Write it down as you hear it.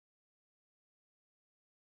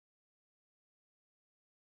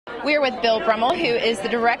We're with Bill Brummell, who is the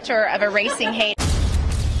director of Erasing Hate.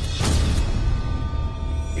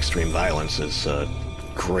 Extreme violence is a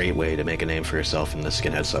great way to make a name for yourself in the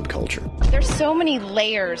skinhead subculture. There's so many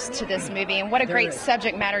layers to this movie, and what a great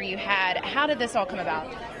subject matter you had. How did this all come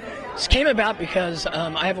about? This came about because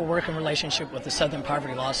I have a working relationship with the Southern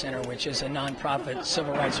Poverty Law Center, which is a nonprofit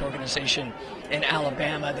civil rights organization in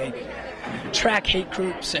Alabama. They track hate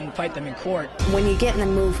groups and fight them in court. When you get in the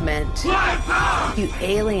movement, you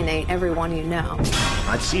alienate everyone you know.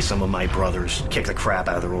 I'd see some of my brothers kick the crap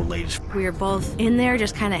out of their old ladies. We were both in there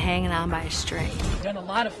just kind of hanging on by a string. I've done a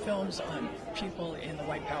lot of films on people in the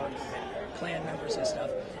white power movement, Klan members and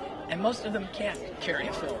stuff, and most of them can't carry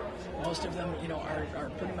a film. Most of them, are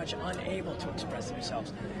pretty much unable to express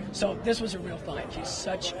themselves. So this was a real find. He's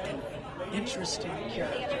such an interesting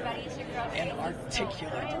character and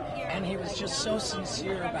articulate, and he was just so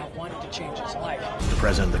sincere about wanting to change his life. The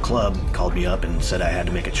president of the club called me up and said I had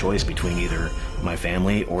to make a choice between either my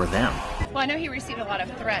family or them. Well, I know he received a lot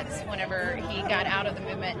of threats whenever he got out of the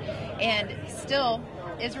movement, and still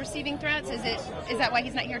is receiving threats. Is that why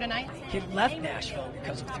he's not here tonight? He left Nashville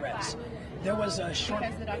because of threats. There was a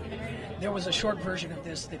short version of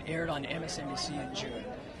this that aired on MSNBC in June,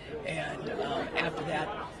 and after that,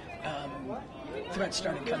 threats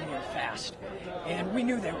started coming in fast, and we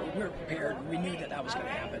knew we were prepared. We knew that was going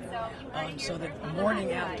to happen. So the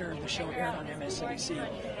morning after the show aired on MSNBC,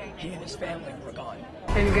 he and his family were gone.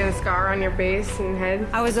 Did you get a scar on your face and head?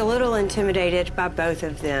 I was a little intimidated by both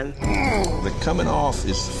of them. The coming off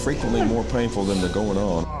is frequently more painful than the going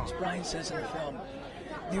on. As Brian says in the film,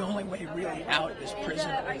 the only way really out is prison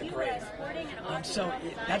or the grave. So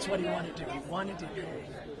that's what he wanted to do. He wanted to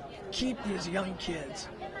keep these young kids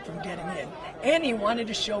from getting in. And he wanted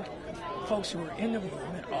to show folks who are in the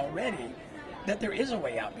movement already that there is a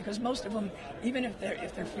way out. Because most of them, even if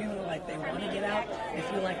they're feeling like they want to get out, they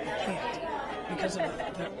feel like they can't. Because of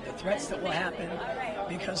the threats that will happen,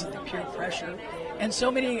 because of the peer pressure. And so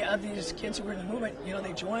many of these kids who are in the movement,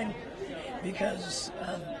 they join because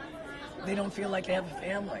they don't feel like they have a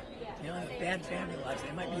family, a bad family life.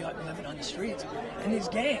 They might be out living on the streets. And these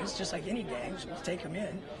gangs, just like any gangs, will take them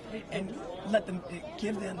in and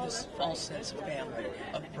give them this false sense of family,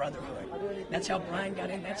 of brotherhood. That's how Brian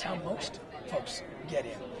got in. That's how most folks get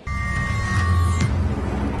in.